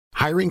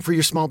Hiring for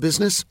your small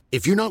business?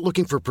 If you're not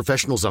looking for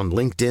professionals on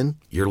LinkedIn,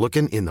 you're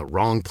looking in the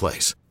wrong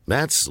place.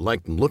 That's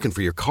like looking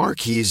for your car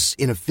keys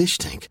in a fish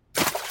tank.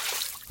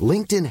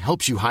 LinkedIn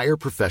helps you hire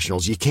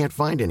professionals you can't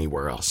find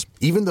anywhere else,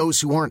 even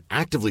those who aren't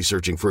actively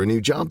searching for a new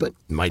job but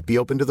might be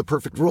open to the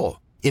perfect role.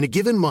 In a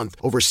given month,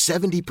 over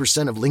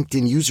 70% of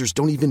LinkedIn users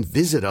don't even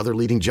visit other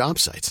leading job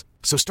sites.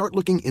 So start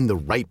looking in the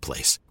right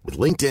place. With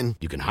LinkedIn,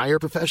 you can hire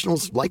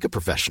professionals like a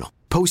professional.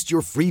 Post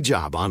your free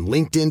job on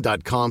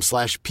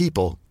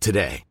linkedin.com/people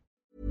today.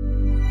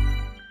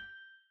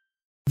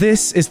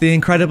 This is the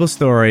incredible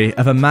story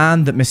of a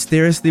man that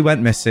mysteriously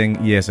went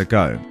missing years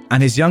ago,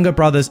 and his younger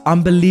brother's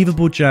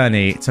unbelievable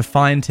journey to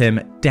find him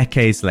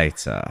decades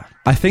later.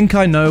 I think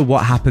I know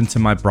what happened to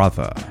my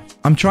brother.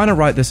 I'm trying to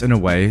write this in a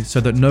way so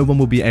that no one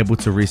will be able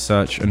to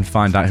research and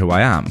find out who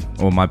I am,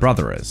 or my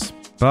brother is.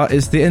 But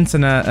it's the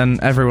internet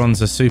and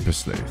everyone's a super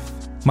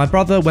sleuth. My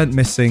brother went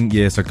missing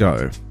years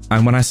ago,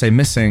 and when I say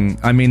missing,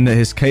 I mean that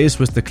his case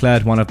was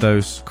declared one of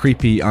those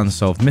creepy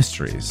unsolved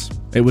mysteries.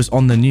 It was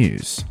on the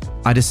news.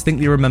 I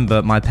distinctly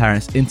remember my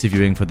parents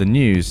interviewing for the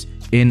news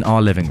in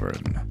our living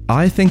room.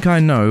 I think I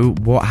know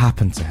what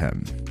happened to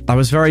him. I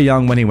was very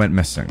young when he went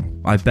missing.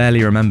 I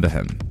barely remember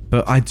him,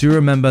 but I do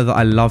remember that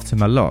I loved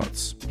him a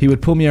lot. He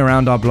would pull me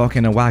around our block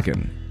in a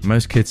wagon.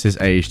 Most kids his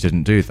age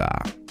didn't do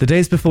that. The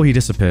days before he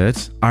disappeared,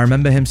 I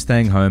remember him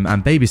staying home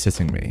and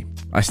babysitting me.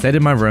 I stayed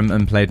in my room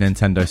and played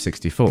Nintendo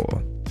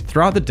 64.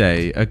 Throughout the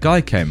day, a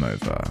guy came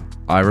over.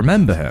 I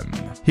remember him.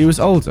 He was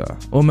older,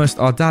 almost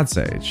our dad's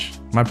age.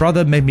 My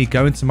brother made me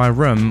go into my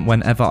room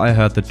whenever I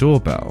heard the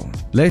doorbell.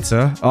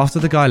 Later, after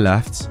the guy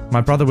left,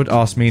 my brother would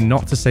ask me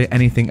not to say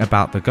anything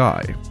about the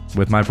guy.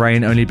 With my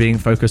brain only being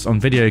focused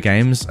on video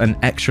games and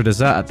extra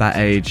dessert at that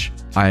age,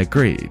 I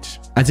agreed.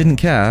 I didn't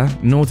care,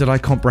 nor did I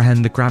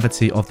comprehend the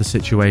gravity of the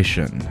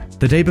situation.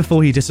 The day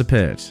before he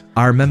disappeared,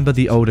 I remember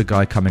the older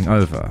guy coming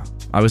over.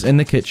 I was in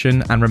the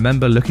kitchen and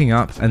remember looking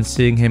up and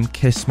seeing him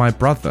kiss my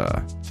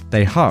brother.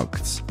 They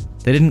hugged.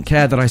 They didn't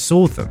care that I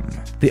saw them.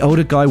 The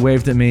older guy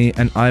waved at me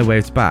and I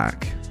waved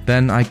back.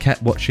 Then I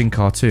kept watching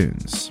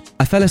cartoons.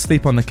 I fell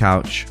asleep on the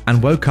couch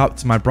and woke up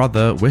to my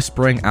brother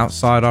whispering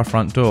outside our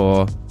front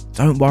door,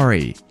 "Don't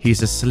worry,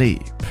 he's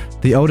asleep."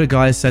 The older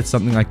guy said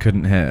something I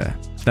couldn't hear.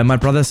 Then my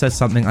brother said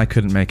something I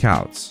couldn't make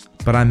out.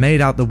 But I made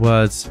out the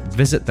words,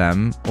 "visit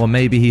them," or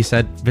maybe he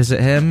said,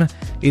 "visit him."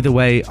 Either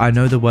way, I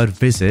know the word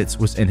 "visit"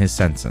 was in his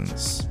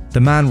sentence.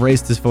 The man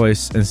raised his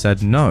voice and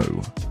said, "No."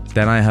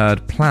 Then I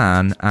heard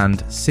 "plan"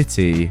 and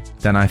 "city,"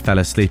 then I fell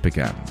asleep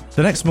again.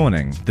 The next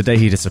morning, the day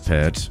he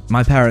disappeared,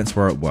 my parents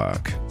were at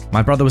work.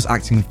 My brother was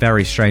acting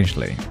very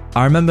strangely.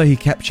 I remember he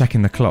kept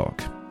checking the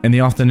clock. In the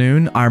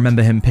afternoon, I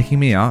remember him picking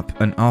me up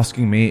and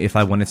asking me if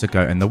I wanted to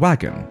go in the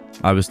wagon.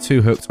 I was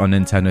too hooked on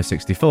Nintendo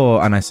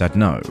 64 and I said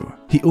no.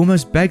 He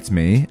almost begged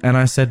me and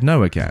I said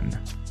no again.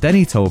 Then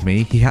he told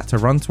me he had to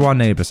run to our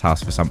neighbor's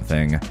house for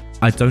something.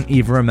 I don't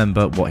even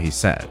remember what he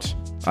said.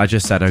 I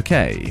just said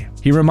okay.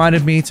 He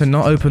reminded me to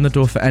not open the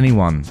door for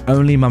anyone,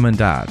 only mum and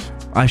dad.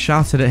 I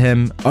shouted at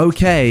him,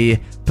 "Okay,"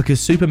 because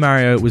Super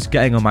Mario was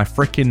getting on my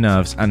freaking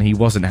nerves and he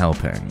wasn't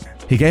helping.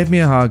 He gave me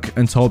a hug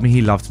and told me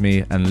he loved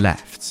me and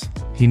left.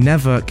 He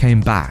never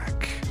came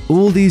back.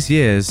 All these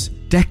years,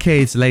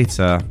 decades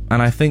later,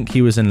 and I think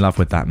he was in love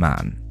with that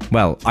man.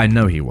 Well, I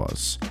know he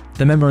was.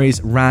 The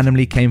memories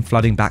randomly came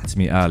flooding back to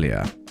me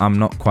earlier. I'm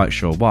not quite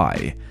sure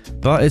why,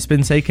 but it's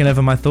been taking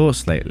over my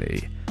thoughts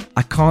lately.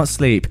 I can't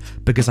sleep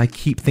because I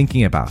keep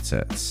thinking about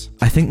it.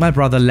 I think my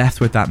brother left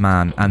with that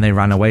man and they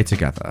ran away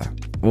together.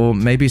 Or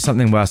maybe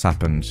something worse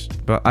happened,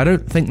 but I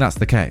don't think that's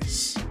the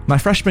case. My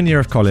freshman year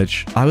of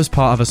college, I was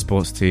part of a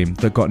sports team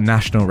that got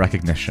national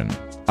recognition.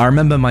 I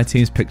remember my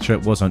team's picture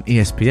was on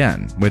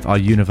ESPN with our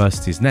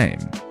university's name.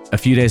 A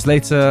few days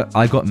later,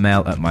 I got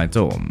mail at my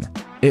dorm.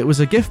 It was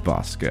a gift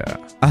basket.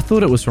 I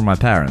thought it was from my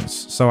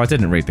parents, so I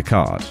didn't read the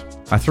card.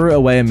 I threw it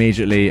away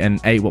immediately and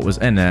ate what was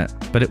in it,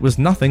 but it was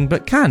nothing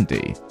but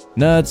candy.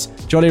 Nerds,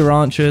 Jolly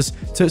Ranchers,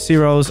 Tootsie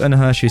Rolls and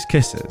Hershey's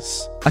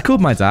Kisses. I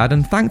called my dad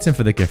and thanked him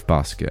for the gift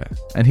basket,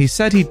 and he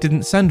said he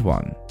didn't send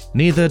one.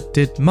 Neither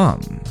did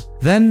mum.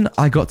 Then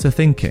I got to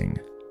thinking,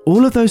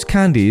 all of those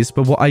candies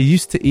were what I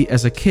used to eat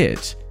as a kid.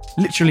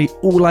 Literally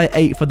all I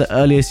ate for the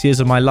earliest years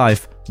of my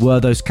life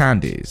were those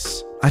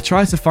candies. I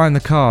tried to find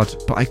the card,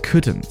 but I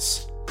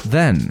couldn't.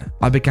 Then,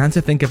 I began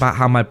to think about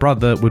how my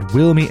brother would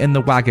wheel me in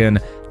the wagon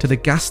to the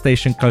gas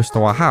station close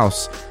to our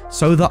house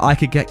so that I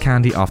could get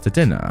candy after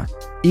dinner,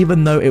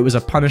 even though it was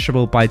a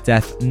punishable by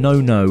death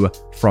no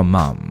from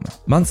mum.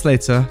 Months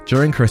later,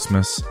 during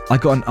Christmas, I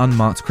got an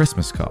unmarked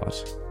Christmas card.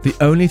 The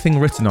only thing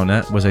written on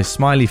it was a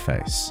smiley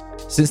face.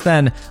 Since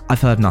then, I've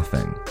heard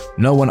nothing.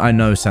 No one I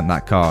know sent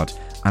that card,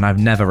 and I've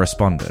never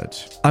responded.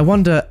 I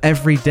wonder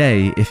every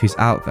day if he's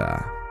out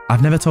there.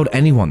 I've never told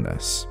anyone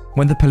this.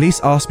 When the police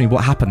asked me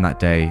what happened that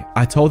day,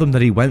 I told them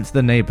that he went to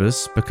the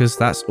neighbours because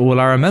that's all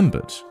I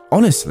remembered.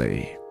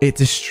 Honestly, it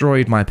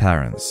destroyed my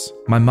parents.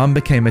 My mum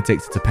became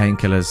addicted to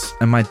painkillers,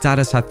 and my dad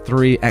has had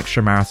 3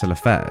 extramarital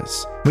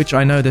affairs, which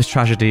I know this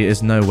tragedy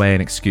is no way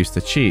an excuse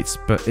to cheat,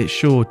 but it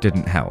sure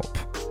didn't help.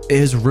 It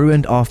has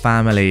ruined our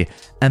family,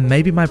 and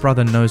maybe my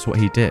brother knows what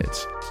he did.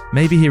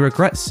 Maybe he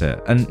regrets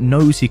it and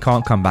knows he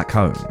can't come back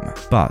home.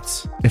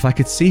 But if I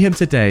could see him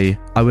today,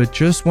 I would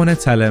just want to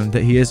tell him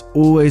that he is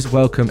always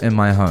welcome in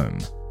my home.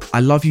 I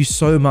love you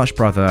so much,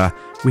 brother.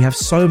 We have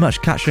so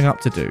much catching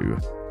up to do.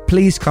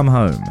 Please come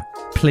home.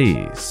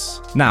 Please.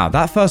 Now,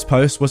 that first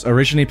post was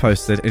originally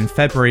posted in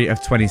February of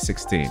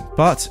 2016,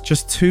 but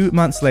just 2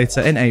 months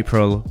later in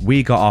April,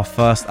 we got our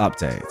first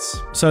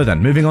update. So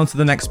then, moving on to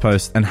the next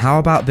post, and how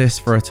about this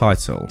for a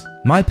title?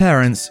 My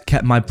parents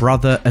kept my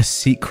brother a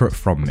secret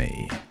from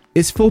me.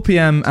 It's 4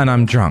 p.m. and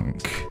I'm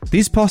drunk.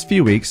 These past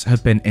few weeks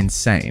have been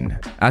insane.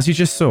 As you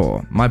just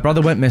saw, my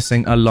brother went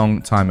missing a long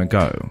time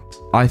ago.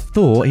 I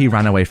thought he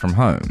ran away from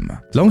home.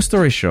 Long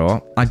story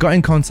short, I got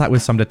in contact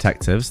with some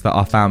detectives that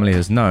our family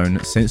has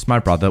known since my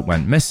brother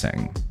went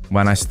missing.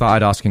 When I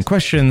started asking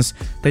questions,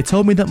 they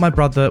told me that my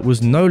brother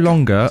was no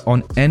longer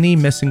on any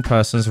missing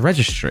persons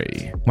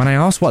registry. When I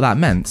asked what that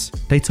meant,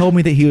 they told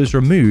me that he was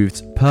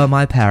removed per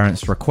my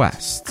parents'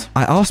 request.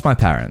 I asked my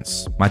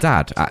parents, my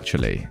dad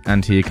actually,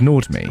 and he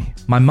ignored me.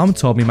 My mum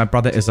told me my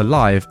brother is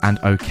alive and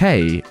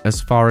okay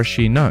as far as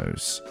she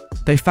knows.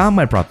 They found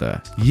my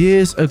brother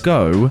years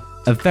ago,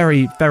 a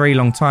very, very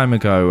long time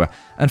ago,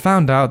 and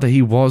found out that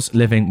he was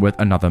living with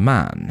another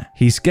man.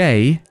 He's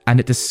gay, and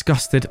it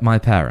disgusted my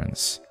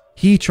parents.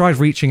 He tried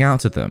reaching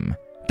out to them.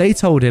 They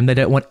told him they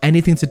don't want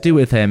anything to do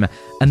with him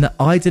and that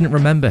I didn't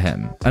remember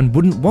him and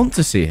wouldn't want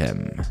to see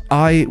him.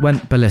 I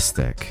went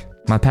ballistic.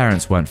 My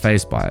parents weren't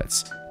fazed by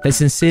it. They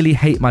sincerely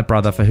hate my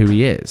brother for who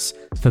he is,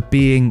 for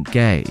being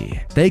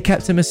gay. They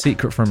kept him a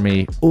secret from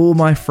me all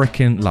my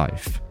frickin'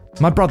 life.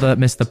 My brother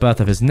missed the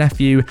birth of his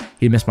nephew,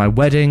 he missed my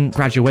wedding,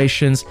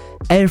 graduations,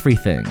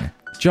 everything.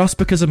 Just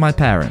because of my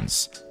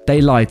parents. They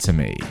lied to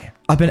me.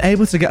 I've been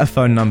able to get a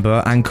phone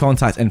number and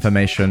contact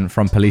information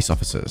from police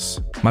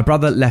officers. My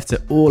brother left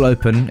it all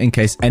open in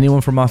case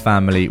anyone from our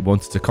family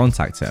wanted to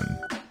contact him.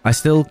 I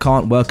still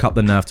can't work up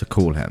the nerve to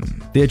call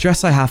him. The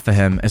address I have for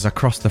him is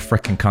across the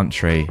frickin'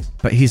 country,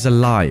 but he's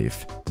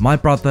alive. My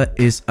brother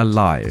is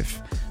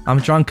alive. I'm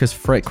drunk as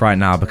frick right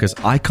now because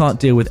I can't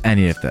deal with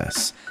any of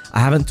this. I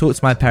haven't talked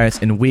to my parents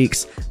in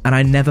weeks and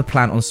I never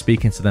plan on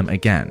speaking to them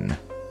again.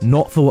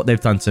 Not for what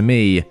they've done to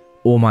me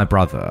or my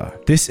brother.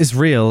 This is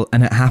real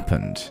and it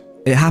happened.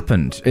 It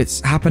happened. It's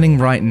happening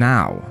right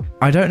now.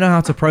 I don't know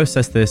how to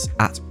process this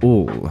at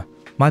all.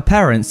 My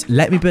parents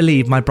let me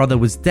believe my brother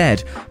was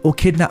dead or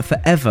kidnapped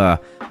forever,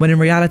 when in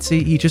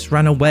reality he just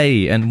ran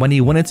away, and when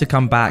he wanted to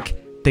come back,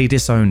 they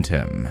disowned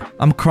him.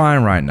 I'm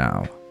crying right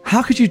now.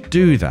 How could you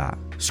do that?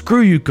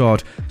 Screw you,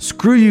 God.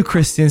 Screw you,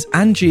 Christians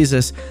and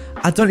Jesus.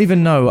 I don't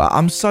even know.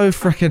 I'm so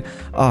freaking...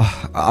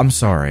 I'm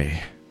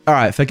sorry.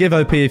 Alright, forgive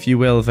OP if you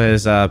will,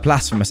 there's a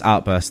blasphemous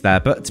outburst there,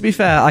 but to be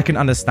fair, I can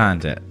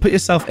understand it. Put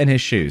yourself in his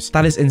shoes.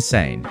 That is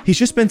insane. He's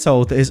just been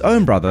told that his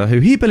own brother, who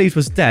he believed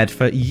was dead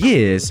for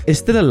years, is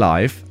still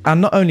alive, and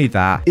not only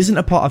that, isn't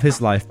a part of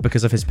his life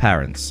because of his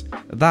parents.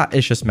 That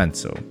is just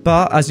mental.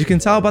 But as you can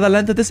tell by the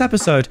length of this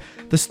episode,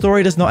 the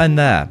story does not end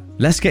there.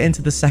 Let's get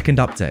into the second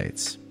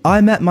update. I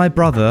met my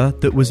brother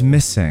that was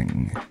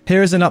missing.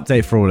 Here is an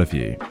update for all of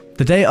you.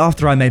 The day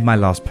after I made my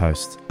last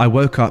post, I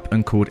woke up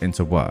and called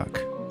into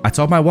work. I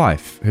told my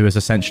wife, who is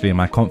essentially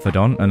my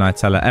confidant, and I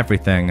tell her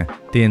everything,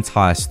 the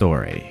entire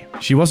story.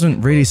 She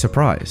wasn't really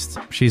surprised.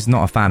 She's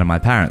not a fan of my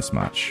parents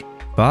much.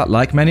 But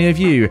like many of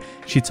you,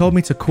 she told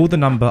me to call the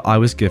number I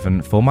was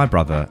given for my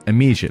brother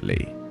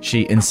immediately.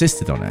 She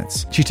insisted on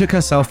it. She took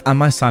herself and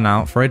my son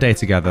out for a day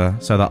together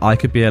so that I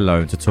could be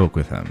alone to talk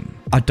with him.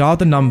 I dialed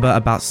the number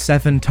about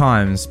 7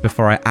 times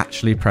before I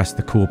actually pressed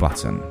the call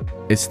button.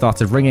 It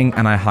started ringing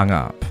and I hung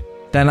up.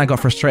 Then I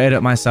got frustrated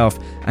at myself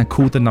and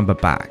called the number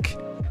back.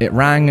 It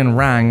rang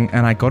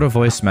and I got a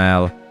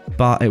voicemail,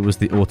 but it was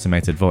the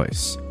automated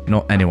voice,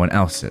 not anyone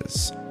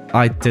else's.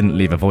 I didn't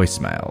leave a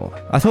voicemail.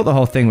 I thought the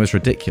whole thing was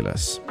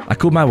ridiculous. I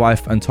called my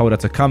wife and told her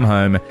to come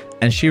home,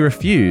 and she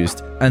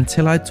refused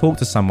until I talked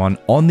to someone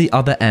on the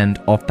other end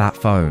of that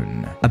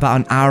phone.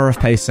 About an hour of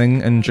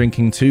pacing and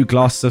drinking 2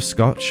 glasses of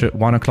scotch at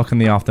 1 o'clock in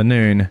the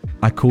afternoon,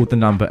 I called the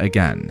number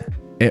again.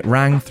 It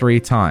rang 3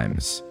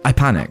 times. I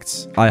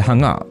panicked. I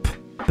hung up.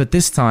 But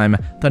this time,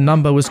 the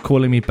number was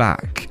calling me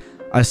back.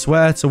 I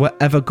swear to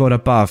whatever God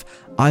above,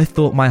 I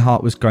thought my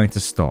heart was going to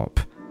stop.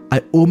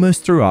 I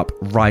almost threw up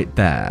right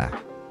there.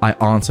 I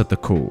answered the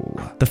call.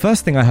 The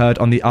first thing I heard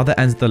on the other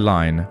end of the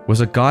line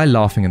was a guy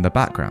laughing in the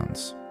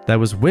background. There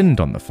was wind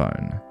on the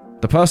phone.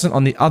 The person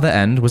on the other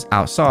end was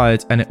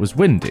outside and it was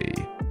windy.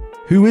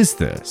 Who is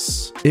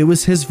this? It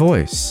was his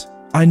voice.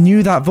 I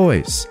knew that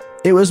voice.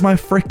 It was my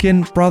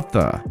freaking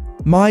brother.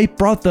 My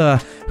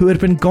brother who had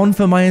been gone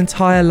for my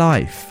entire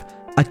life.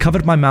 I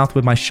covered my mouth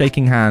with my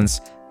shaking hands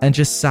and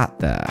just sat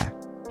there.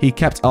 He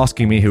kept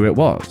asking me who it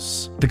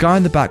was. The guy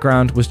in the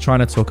background was trying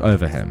to talk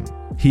over him.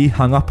 He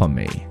hung up on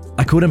me.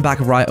 I called him back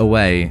right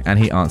away and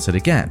he answered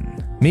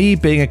again. Me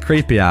being a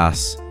creepy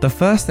ass, the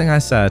first thing I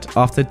said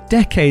after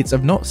decades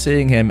of not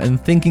seeing him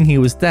and thinking he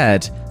was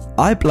dead,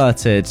 I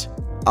blurted,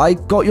 "I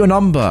got your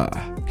number."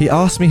 He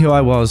asked me who I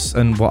was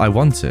and what I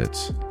wanted.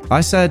 I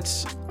said,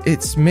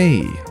 "It's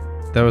me."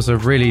 There was a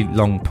really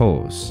long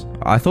pause.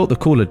 I thought the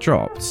call had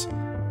dropped.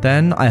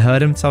 Then I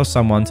heard him tell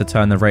someone to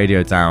turn the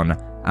radio down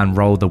and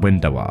roll the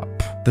window up.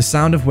 The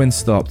sound of wind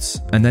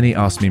stopped, and then he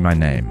asked me my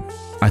name.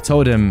 I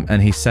told him,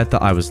 and he said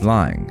that I was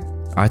lying.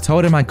 I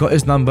told him I got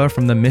his number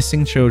from the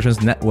Missing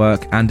Children's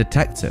Network and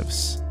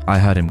detectives. I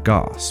heard him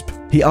gasp.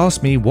 He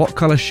asked me what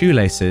colour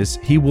shoelaces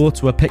he wore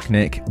to a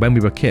picnic when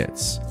we were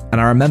kids,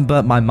 and I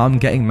remember my mum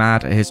getting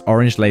mad at his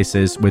orange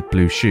laces with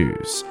blue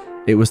shoes.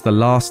 It was the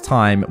last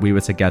time we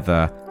were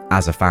together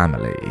as a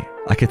family.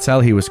 I could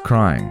tell he was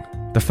crying.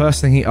 The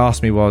first thing he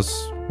asked me was,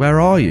 "Where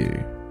are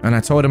you?" And I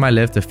told him I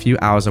lived a few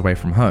hours away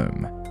from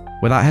home.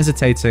 Without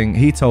hesitating,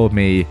 he told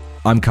me,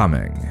 "I'm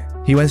coming."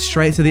 He went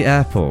straight to the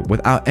airport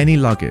without any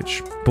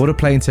luggage, bought a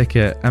plane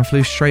ticket, and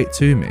flew straight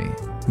to me.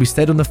 We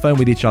stayed on the phone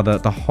with each other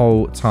the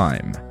whole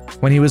time.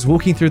 When he was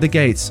walking through the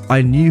gates,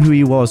 I knew who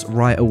he was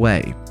right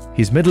away.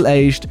 He's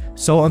middle-aged,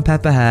 salt and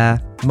pepper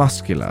hair,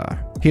 muscular.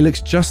 He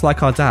looks just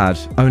like our dad,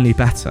 only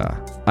better.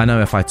 I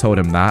know if I told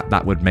him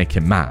that would make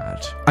him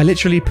mad. I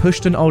literally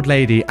pushed an old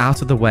lady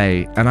out of the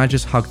way and I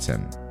just hugged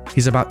him.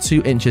 He's about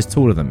 2 inches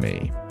taller than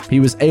me.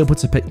 He was able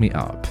to pick me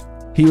up.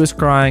 He was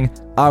crying,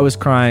 I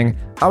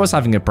was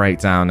having a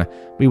breakdown.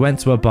 We went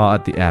to a bar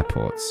at the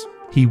airport.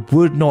 He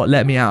would not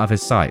let me out of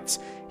his sight.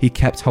 He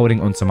kept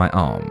holding onto my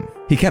arm.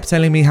 He kept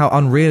telling me how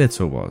unreal it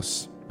all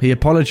was. He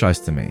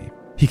apologized to me.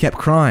 He kept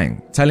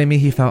crying, telling me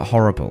he felt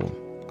horrible.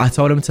 I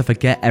told him to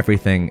forget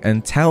everything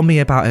and tell me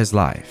about his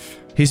life.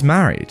 He's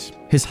married.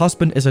 His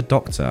husband is a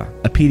doctor,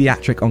 a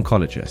pediatric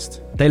oncologist.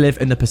 They live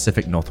in the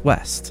Pacific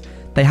Northwest.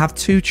 They have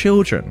 2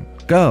 children,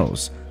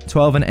 girls,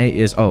 12 and 8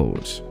 years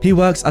old. He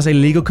works as a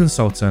legal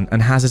consultant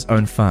and has his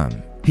own firm.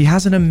 He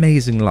has an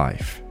amazing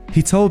life.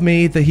 He told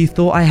me that he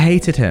thought I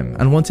hated him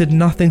and wanted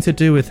nothing to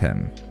do with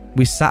him.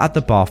 We sat at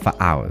the bar for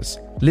hours,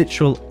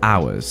 literal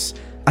hours.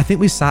 I think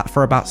we sat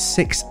for about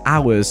 6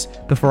 hours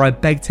before I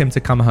begged him to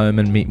come home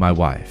and meet my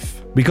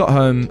wife. We got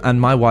home and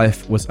my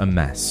wife was a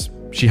mess.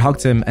 She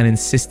hugged him and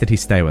insisted he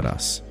stay with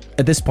us.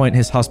 At this point,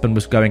 his husband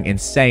was going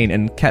insane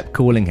and kept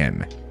calling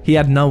him. He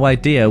had no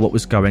idea what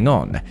was going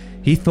on.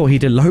 He thought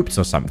he'd eloped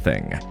or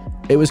something.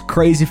 It was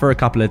crazy for a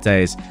couple of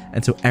days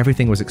until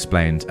everything was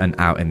explained and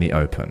out in the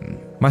open.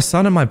 My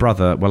son and my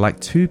brother were like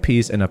 2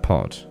 peas in a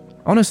pod.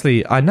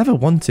 Honestly, I never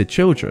wanted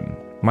children.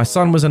 My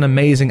son was an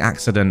amazing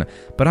accident,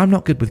 but I'm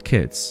not good with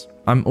kids.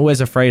 I'm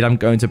always afraid I'm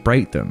going to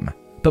break them.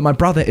 But my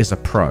brother is a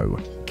pro.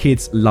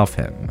 Kids love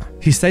him.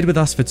 He stayed with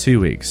us for 2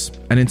 weeks,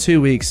 and in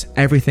 2 weeks,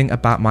 everything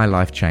about my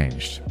life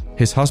changed.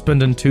 His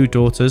husband and 2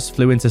 daughters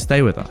flew in to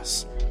stay with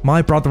us.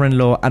 My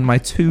brother-in-law and my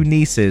 2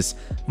 nieces,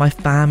 my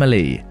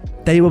family.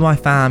 They were my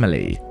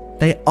family.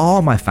 They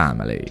are my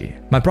family.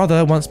 My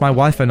brother wants my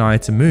wife and I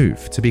to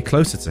move, to be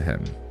closer to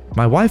him.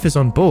 My wife is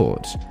on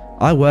board.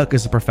 I work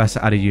as a professor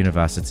at a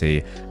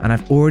university, and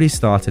I've already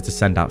started to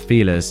send out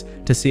feelers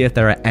to see if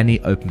there are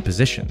any open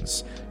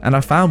positions, and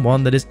I found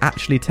one that is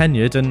actually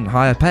tenured and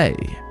higher pay.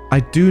 I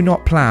do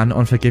not plan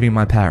on forgiving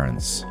my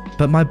parents,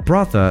 but my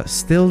brother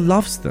still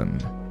loves them.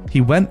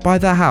 He went by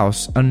their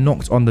house and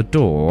knocked on the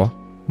door.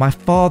 My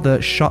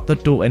father shut the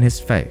door in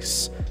his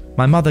face.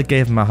 My mother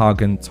gave him a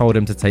hug and told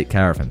him to take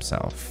care of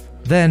himself.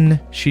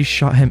 Then she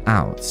shut him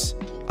out.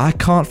 I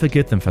can't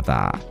forgive them for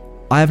that.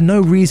 I have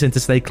no reason to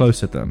stay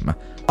close to them.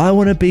 I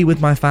want to be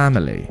with my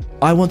family.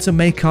 I want to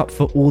make up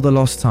for all the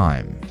lost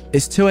time.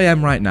 It's 2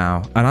 a.m. right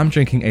now, and I'm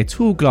drinking a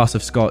tall glass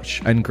of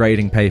scotch and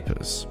grading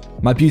papers.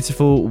 My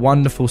beautiful,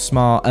 wonderful,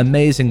 smart,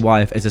 amazing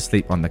wife is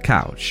asleep on the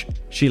couch.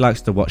 She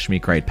likes to watch me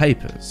grade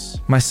papers.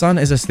 My son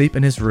is asleep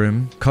in his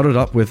room, cuddled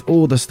up with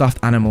all the stuffed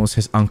animals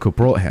his uncle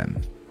brought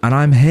him. And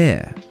I'm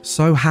here,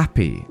 so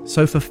happy,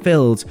 so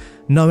fulfilled,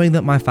 knowing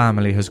that my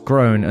family has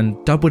grown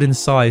and doubled in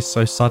size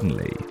so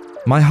suddenly.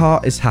 My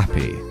heart is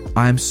happy.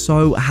 I am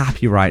so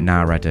happy right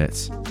now,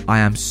 Reddit. I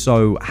am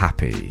so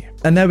happy.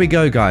 And there we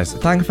go, guys.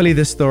 Thankfully,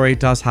 this story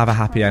does have a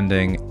happy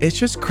ending. It's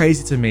just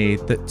crazy to me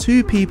that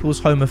 2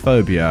 people's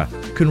homophobia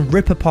can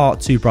rip apart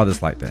 2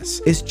 brothers like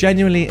this. It's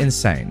genuinely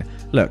insane.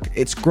 Look,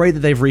 it's great that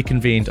they've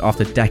reconvened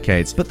after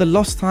decades, but the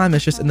lost time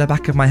is just in the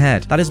back of my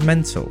head. That is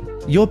mental.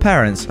 Your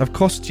parents have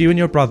cost you and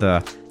your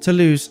brother to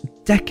lose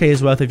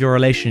decades worth of your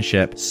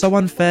relationship so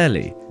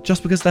unfairly,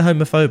 just because they're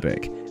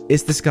homophobic.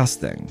 It's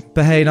disgusting.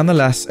 But hey,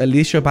 nonetheless, at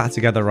least you're back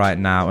together right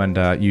now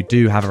and you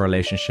do have a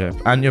relationship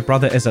and your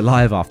brother is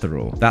alive after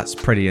all. That's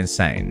pretty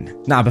insane.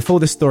 Now, before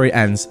this story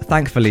ends,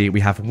 thankfully, we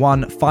have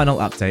one final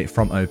update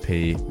from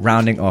OP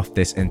rounding off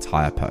this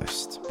entire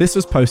post. This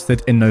was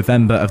posted in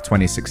November of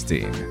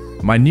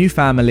 2016. My new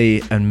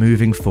family and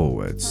moving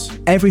forwards.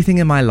 Everything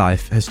in my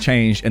life has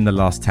changed in the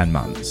last 10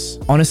 months.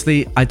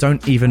 Honestly, I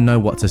don't even know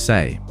what to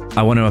say.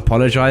 I want to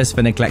apologize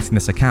for neglecting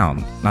this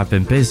account. I've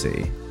been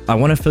busy. I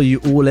want to fill you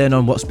all in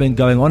on what's been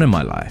going on in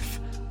my life.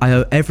 I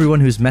owe everyone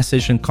who's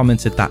messaged and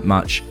commented that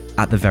much,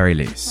 at the very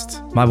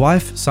least. My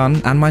wife,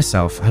 son, and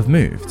myself have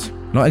moved.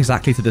 Not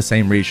exactly to the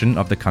same region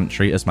of the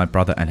country as my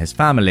brother and his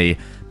family,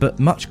 but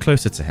much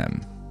closer to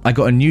him. I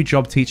got a new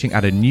job teaching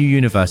at a new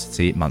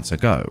university months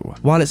ago.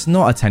 While it's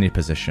not a tenured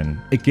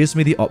position, it gives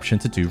me the option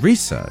to do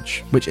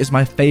research, which is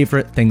my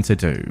favourite thing to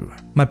do.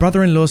 My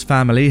brother-in-law's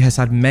family has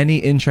had many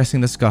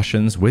interesting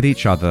discussions with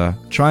each other,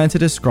 trying to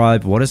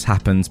describe what has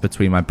happened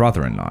between my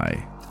brother and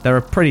I. They're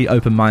a pretty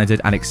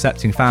open-minded and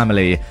accepting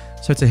family,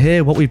 so to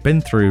hear what we've been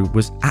through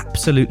was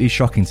absolutely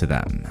shocking to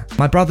them.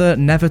 My brother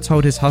never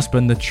told his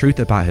husband the truth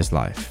about his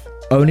life,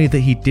 only that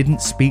he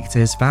didn't speak to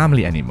his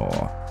family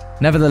anymore.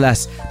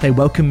 Nevertheless, they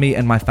welcomed me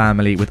and my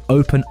family with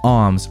open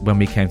arms when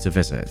we came to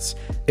visit.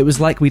 It was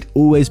like we'd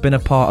always been a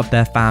part of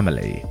their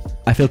family.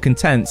 I feel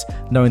content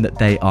knowing that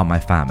they are my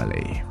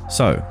family.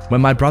 So,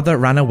 when my brother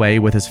ran away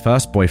with his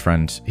first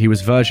boyfriend, he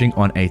was verging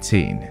on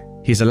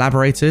 18. He's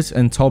elaborated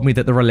and told me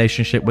that the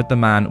relationship with the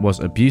man was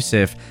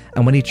abusive,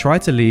 and when he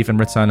tried to leave and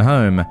return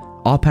home,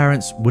 our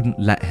parents wouldn't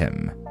let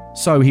him.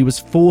 So he was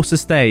forced to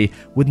stay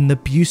with an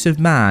abusive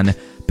man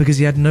because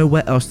he had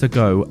nowhere else to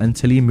go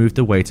until he moved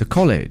away to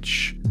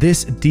college.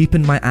 This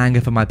deepened my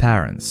anger for my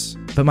parents.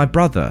 But my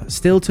brother,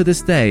 still to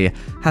this day,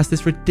 has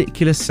this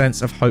ridiculous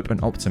sense of hope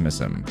and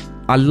optimism.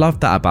 I love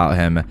that about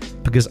him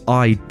because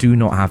I do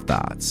not have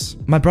that.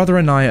 My brother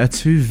and I are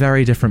two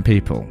very different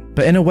people,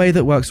 but in a way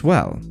that works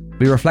well.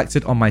 We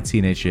reflected on my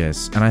teenage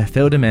years, and I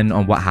filled him in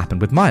on what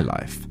happened with my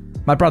life.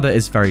 My brother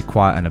is very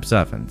quiet and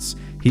observant.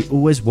 He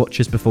always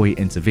watches before he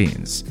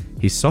intervenes.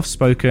 He's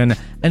soft-spoken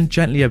and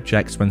gently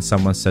objects when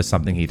someone says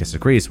something he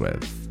disagrees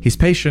with. He's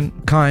patient,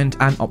 kind,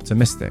 and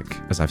optimistic,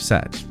 as I've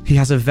said. He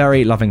has a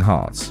very loving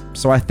heart,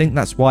 so I think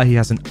that's why he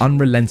has an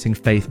unrelenting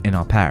faith in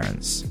our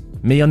parents.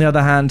 Me, on the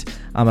other hand,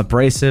 I'm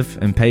abrasive,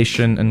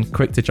 impatient, and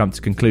quick to jump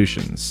to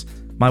conclusions.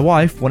 My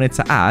wife wanted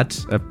to add,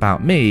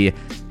 about me,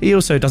 he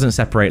also doesn't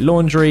separate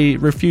laundry,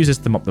 refuses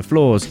to mop the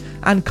floors,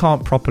 and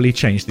can't properly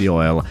change the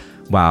oil.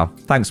 Wow,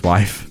 thanks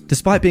wife.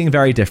 Despite being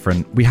very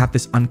different, we have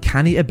this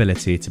uncanny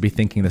ability to be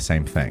thinking the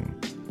same thing.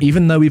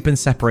 Even though we've been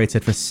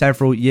separated for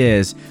several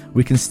years,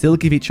 we can still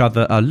give each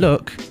other a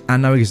look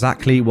and know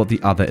exactly what the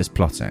other is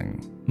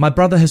plotting. My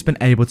brother has been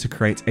able to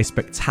create a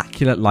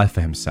spectacular life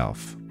for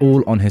himself,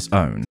 all on his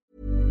own.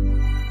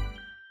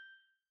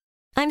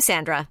 I'm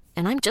Sandra,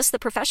 and I'm just the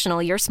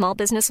professional your small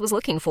business was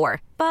looking for.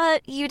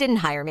 But you didn't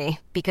hire me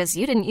because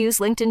you didn't use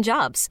LinkedIn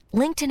Jobs.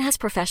 LinkedIn has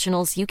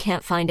professionals you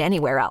can't find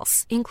anywhere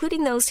else,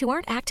 including those who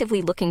aren't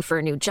actively looking for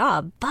a new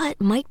job,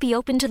 but might be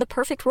open to the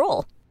perfect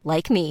role,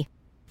 like me.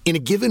 In a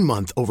given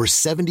month, over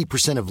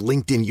 70% of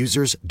LinkedIn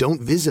users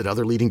don't visit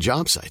other leading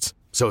job sites.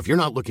 So if you're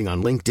not looking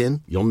on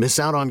LinkedIn, you'll miss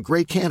out on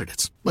great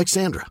candidates like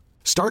Sandra.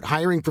 Start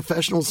hiring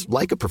professionals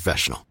like a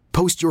professional.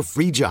 Post your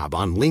free job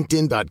on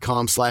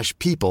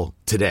linkedin.com/people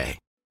today.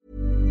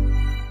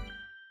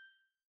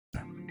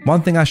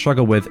 One thing I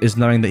struggle with is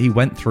knowing that he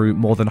went through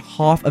more than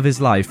half of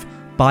his life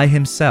by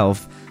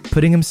himself,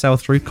 putting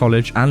himself through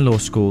college and law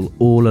school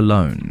all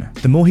alone.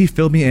 The more he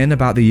filled me in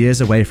about the years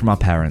away from our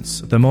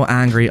parents, the more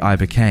angry I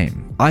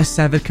became. I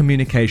severed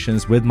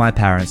communications with my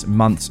parents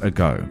months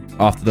ago,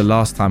 after the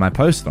last time I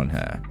posted on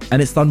here,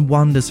 and it's done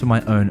wonders for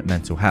my own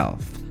mental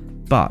health.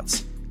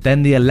 But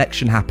then the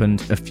election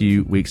happened a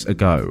few weeks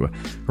ago.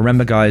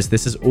 Remember guys,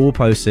 this is all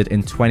posted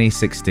in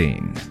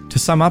 2016. To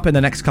sum up in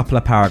the next couple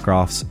of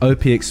paragraphs,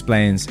 OP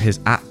explains his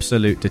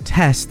absolute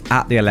detest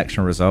at the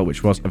election result,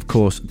 which was of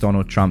course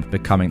Donald Trump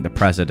becoming the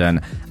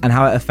president, and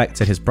how it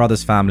affected his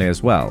brother's family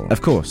as well.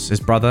 Of course, his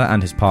brother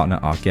and his partner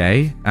are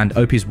gay, and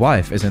OP's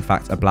wife is in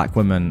fact a black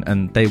woman,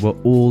 and they were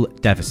all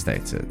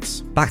devastated.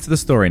 Back to the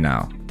story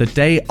now. The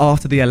day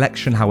after the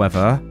election,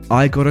 however,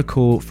 I got a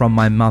call from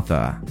my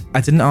mother.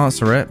 I didn't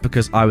answer it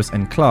because I was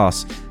in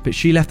class, but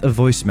she left a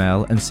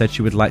voicemail and said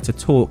she would like to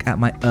talk at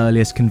my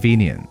earliest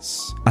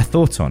convenience. I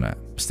thought on it,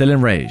 still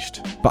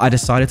enraged, but I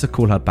decided to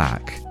call her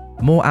back,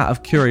 more out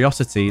of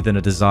curiosity than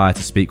a desire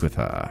to speak with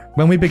her.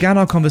 When we began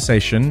our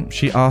conversation,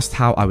 she asked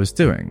how I was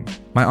doing.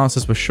 My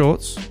answers were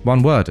short,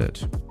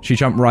 one-worded. She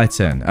jumped right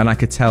in, and I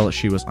could tell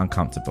she was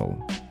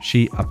uncomfortable.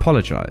 She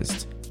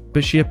apologized,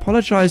 but she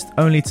apologized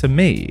only to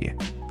me.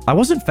 I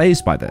wasn't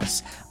fazed by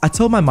this. I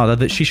told my mother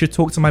that she should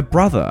talk to my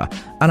brother,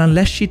 and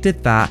unless she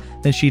did that,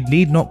 then she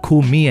need not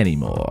call me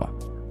anymore.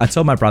 I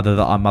told my brother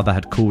that our mother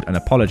had called and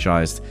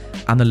apologized,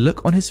 and the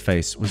look on his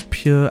face was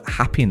pure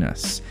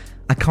happiness.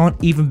 I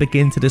can't even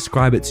begin to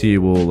describe it to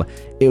you all.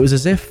 It was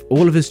as if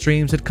all of his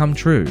dreams had come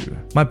true.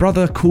 My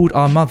brother called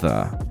our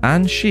mother,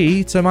 and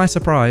she, to my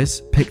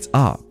surprise, picked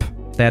up.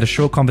 They had a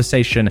short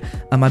conversation,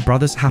 and my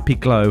brother's happy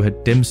glow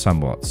had dimmed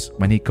somewhat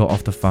when he got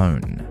off the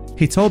phone.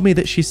 He told me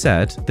that she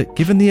said that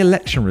given the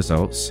election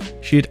results,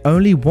 she had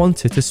only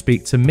wanted to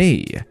speak to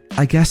me.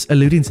 I guess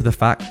alluding to the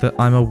fact that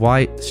I'm a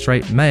white,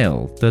 straight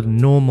male, the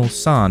normal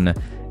son,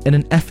 in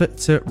an effort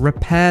to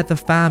repair the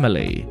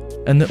family.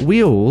 And that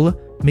we all,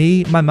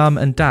 me, my mum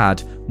and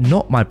dad,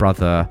 not my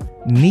brother,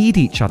 need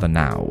each other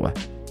now.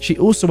 She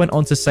also went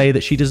on to say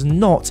that she does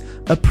not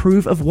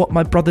approve of what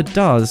my brother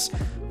does,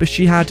 but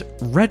she had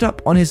read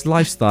up on his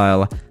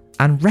lifestyle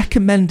and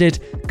recommended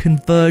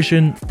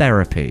conversion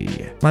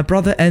therapy. My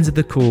brother ended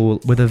the call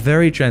with a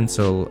very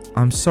gentle,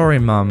 "I'm sorry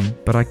mum,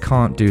 but I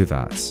can't do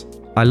that.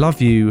 I love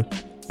you,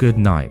 good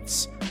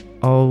night."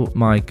 Oh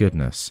my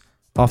goodness.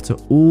 After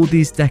all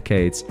these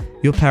decades,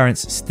 your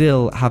parents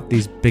still have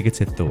these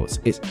bigoted thoughts.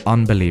 It's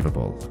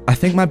unbelievable. I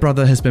think my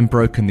brother has been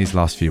broken these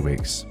last few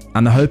weeks,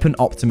 and the hope and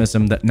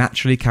optimism that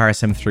naturally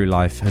carries him through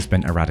life has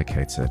been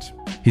eradicated.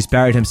 He's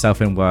buried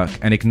himself in work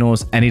and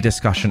ignores any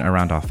discussion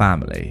around our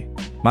family.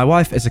 My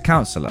wife is a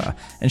counsellor,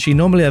 and she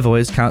normally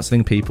avoids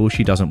counselling people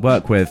she doesn't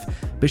work with,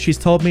 but she's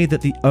told me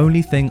that the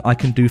only thing I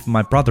can do for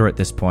my brother at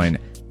this point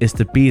is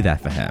to be there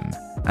for him,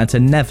 and to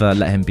never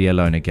let him be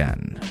alone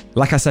again.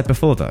 Like I said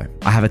before though,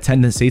 I have a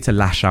tendency to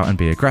lash out and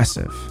be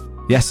aggressive.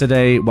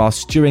 Yesterday, while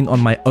stewing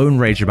on my own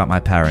rage about my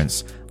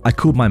parents, I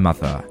called my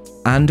mother,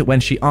 and when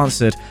she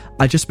answered,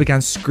 I just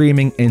began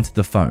screaming into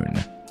the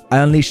phone. I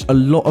unleashed a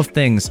lot of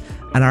things,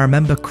 and I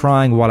remember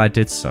crying while I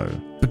did so,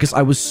 because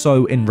I was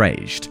so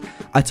enraged.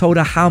 I told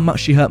her how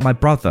much she hurt my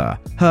brother,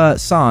 her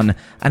son,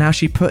 and how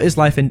she put his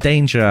life in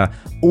danger,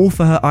 all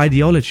for her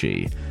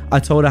ideology. I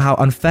told her how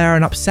unfair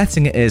and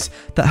upsetting it is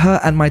that her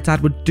and my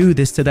dad would do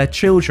this to their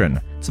children,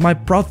 to my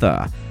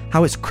brother,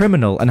 how it's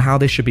criminal and how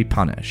they should be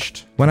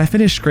punished. When I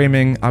finished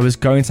screaming, I was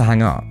going to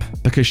hang up,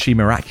 because she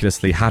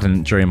miraculously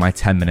hadn't during my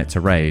 10-minute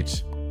tirade.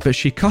 But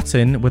she cut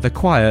in with a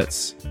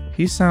quiet,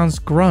 "He sounds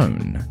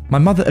grown." My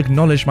mother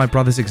acknowledged my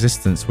brother's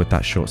existence with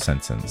that short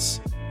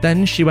sentence.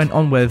 Then she went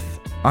on with,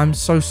 "I'm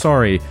so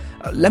sorry.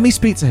 Let me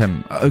speak to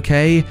him,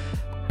 okay?"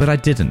 But I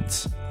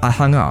didn't. I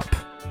hung up.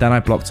 Then I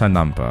blocked her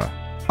number.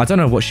 I don't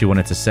know what she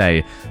wanted to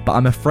say, but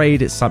I'm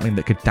afraid it's something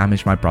that could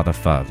damage my brother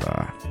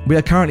further. We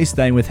are currently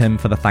staying with him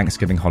for the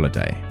Thanksgiving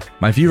holiday.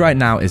 My view right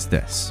now is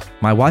this.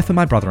 My wife and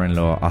my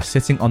brother-in-law are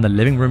sitting on the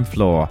living room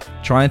floor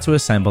trying to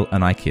assemble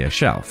an IKEA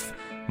shelf.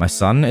 My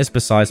son is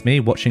beside me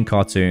watching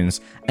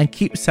cartoons and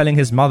keeps telling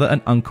his mother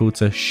and uncle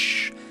to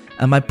shh,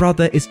 and my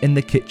brother is in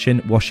the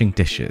kitchen washing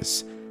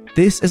dishes.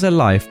 This is a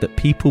life that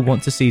people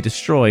want to see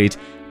destroyed,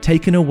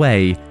 taken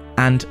away,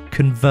 and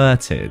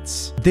converted.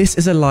 This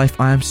is a life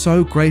I am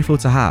so grateful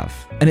to have,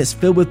 and it's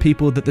filled with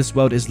people that this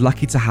world is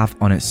lucky to have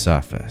on its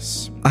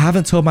surface. I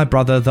haven't told my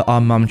brother that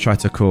our mum tried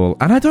to call,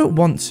 and I don't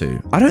want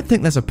to. I don't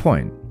think there's a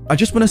point. I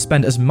just want to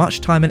spend as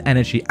much time and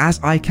energy as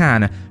I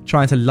can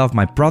trying to love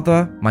my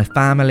brother, my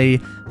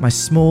family, my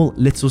small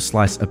little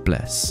slice of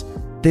bliss.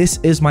 This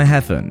is my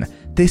heaven.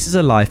 This is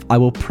a life I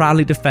will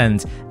proudly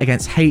defend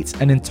against hate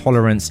and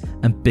intolerance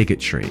and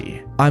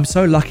bigotry. I'm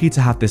so lucky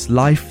to have this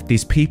life,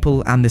 these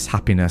people, and this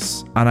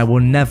happiness, and I will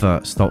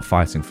never stop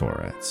fighting for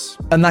it.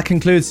 And that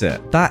concludes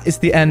it. That is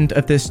the end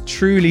of this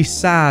truly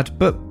sad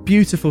but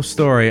beautiful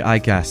story, I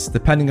guess,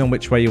 depending on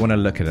which way you want to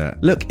look at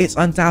it. Look, it's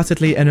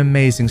undoubtedly an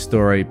amazing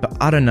story, but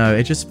I don't know,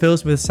 it just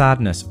fills me with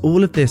sadness.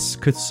 All of this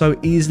could so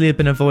easily have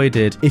been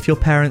avoided if your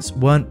parents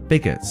weren't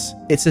bigots.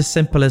 It's as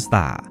simple as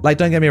that. Like,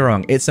 don't get me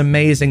wrong, it's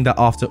amazing that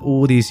after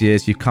all these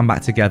years you've come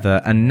back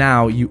together and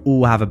now you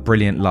all have a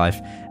brilliant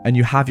life and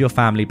you have your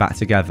family back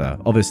together,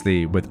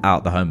 obviously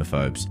without the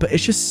homophobes. But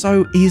it's just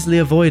so easily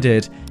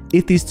avoided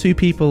if these two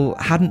people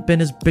hadn't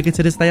been as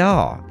bigoted as they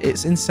are.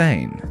 It's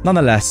insane.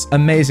 Nonetheless,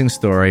 amazing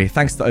story.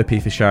 Thanks to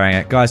OP for sharing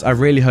it. Guys, I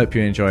really hope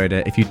you enjoyed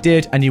it. If you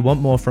did and you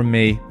want more from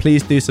me,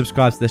 please do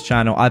subscribe to this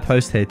channel. I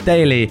post here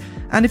daily.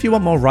 And if you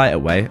want more right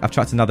away, I've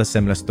chucked another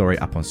similar story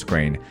up on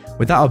screen.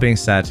 With that all being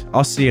said,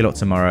 I'll see you lot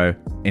tomorrow.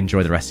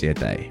 Enjoy the rest of your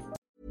day.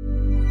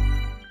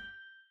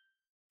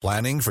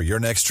 Planning for your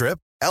next trip?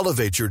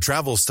 Elevate your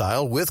travel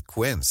style with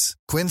Quince.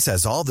 Quince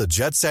has all the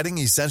jet-setting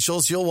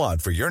essentials you'll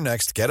want for your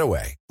next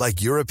getaway,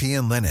 like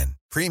European linen,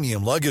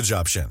 premium luggage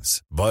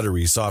options,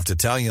 buttery soft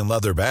Italian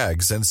leather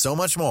bags, and so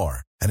much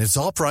more. And it's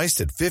all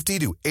priced at 50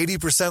 to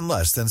 80%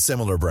 less than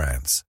similar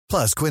brands.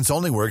 Plus, Quince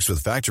only works with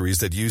factories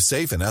that use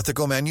safe and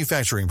ethical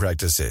manufacturing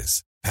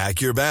practices.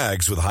 Pack your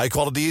bags with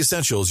high-quality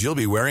essentials you'll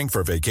be wearing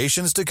for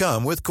vacations to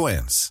come with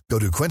Quince. Go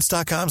to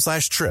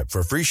quince.com/trip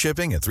for free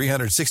shipping and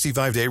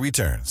 365-day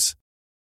returns.